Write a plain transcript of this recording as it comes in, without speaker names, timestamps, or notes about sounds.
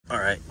All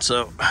right,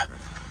 so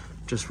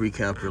just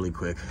recap really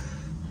quick.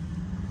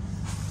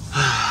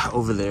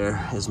 Over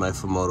there is my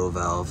Fumoto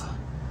valve.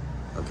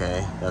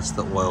 Okay, that's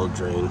the oil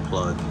drain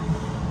plug.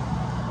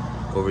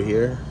 Over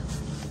here,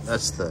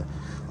 that's the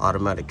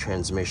automatic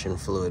transmission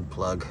fluid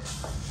plug.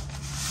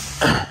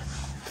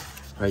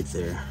 Right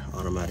there,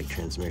 automatic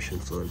transmission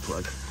fluid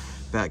plug.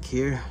 Back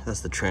here, that's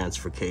the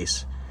transfer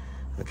case.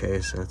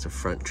 Okay, so that's a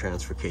front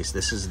transfer case.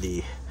 This is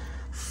the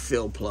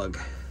fill plug.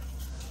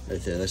 Right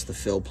there, that's the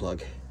fill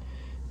plug.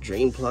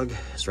 Drain plug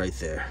is right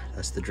there.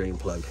 That's the drain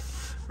plug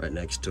right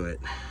next to it.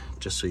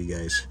 Just so you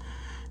guys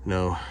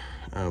know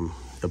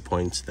the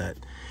points that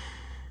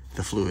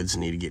the fluids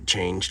need to get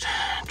changed.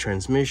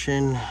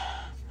 Transmission,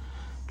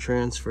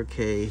 transfer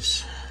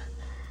case,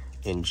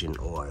 engine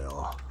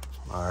oil.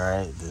 All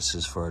right, this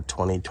is for a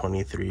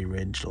 2023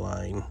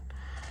 Ridgeline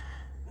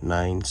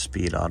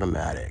 9-speed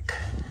automatic.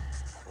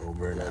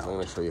 Over and out. I'm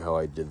gonna show you how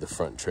I did the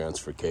front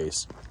transfer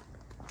case.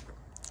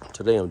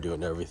 Today I'm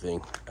doing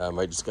everything.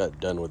 I just got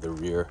done with the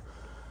rear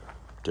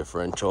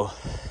differential.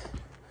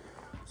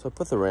 So I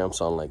put the ramps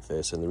on like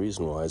this, and the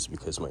reason why is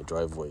because my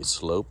driveway is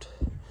sloped.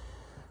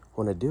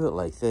 When I do it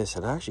like this,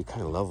 it actually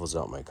kind of levels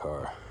out my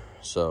car.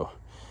 So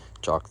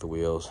jock the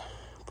wheels,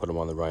 put them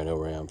on the Rhino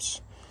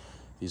ramps.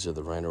 These are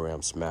the Rhino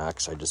Ramps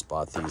Max. I just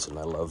bought these and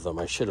I love them.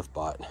 I should have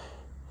bought,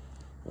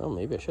 well,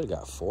 maybe I should have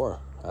got 4.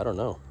 I don't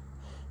know.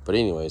 But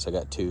anyways, I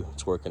got 2.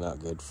 It's working out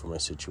good for my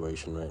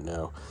situation right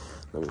now.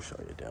 Let me show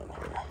you down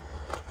here.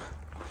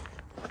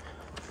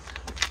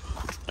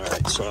 All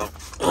right, so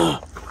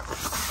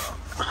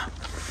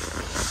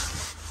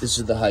this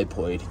is the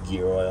hypoid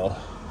gear oil.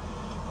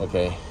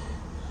 Okay,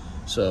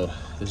 so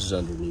this is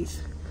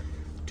underneath.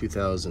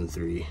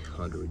 2003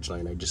 Honda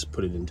Ridgeline. I just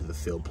put it into the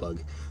fill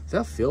plug.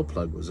 That fill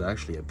plug was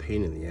actually a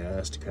pain in the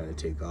ass to kind of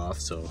take off,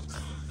 so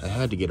I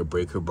had to get a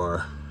breaker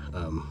bar.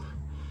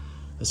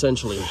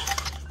 Essentially,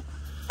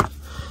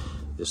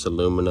 this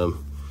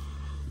aluminum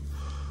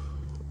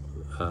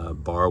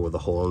bar with a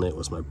hole in it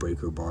was my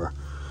breaker bar.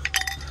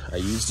 I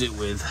used it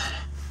with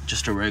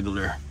just a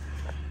regular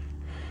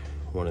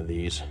one of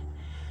these.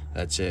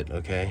 That's it,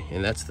 okay?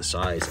 And that's the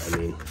size. I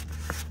mean,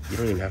 you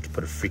don't even have to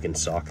put a freaking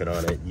socket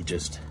on it. You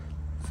just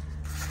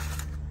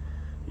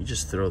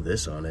throw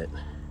this on it.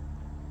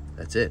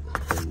 That's it.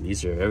 And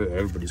these are,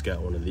 everybody's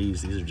got one of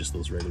these. These are just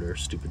those regular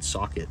stupid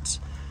sockets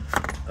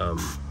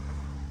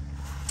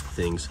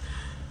things.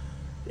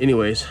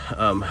 Anyways,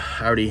 I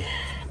already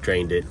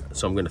drained it,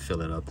 so I'm gonna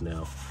fill it up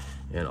now.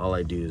 And all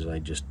I do is I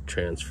just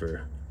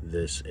transfer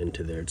this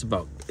into there. It's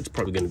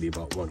probably gonna be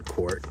about 1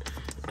 quart.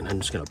 And I'm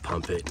just gonna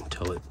pump it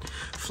until it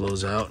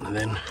flows out. And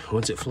then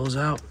once it flows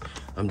out,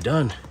 I'm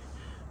done.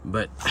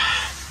 But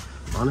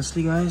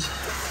honestly, guys,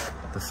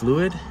 the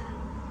fluid,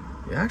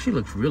 it actually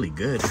looks really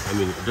good. I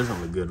mean, it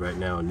doesn't look good right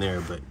now and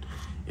there, but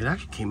it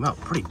actually came out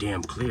pretty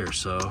damn clear.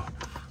 So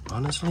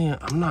honestly,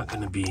 I'm not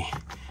gonna be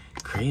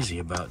crazy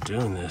about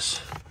doing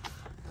this,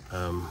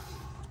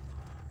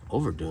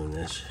 overdoing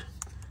this,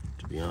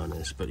 to be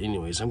honest. But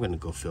anyways, I'm gonna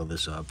go fill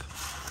this up.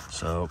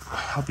 So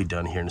I'll be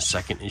done here in a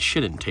second. It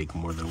shouldn't take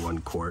more than 1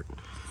 quart.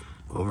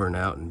 Over and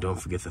out, and don't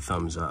forget the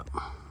thumbs up.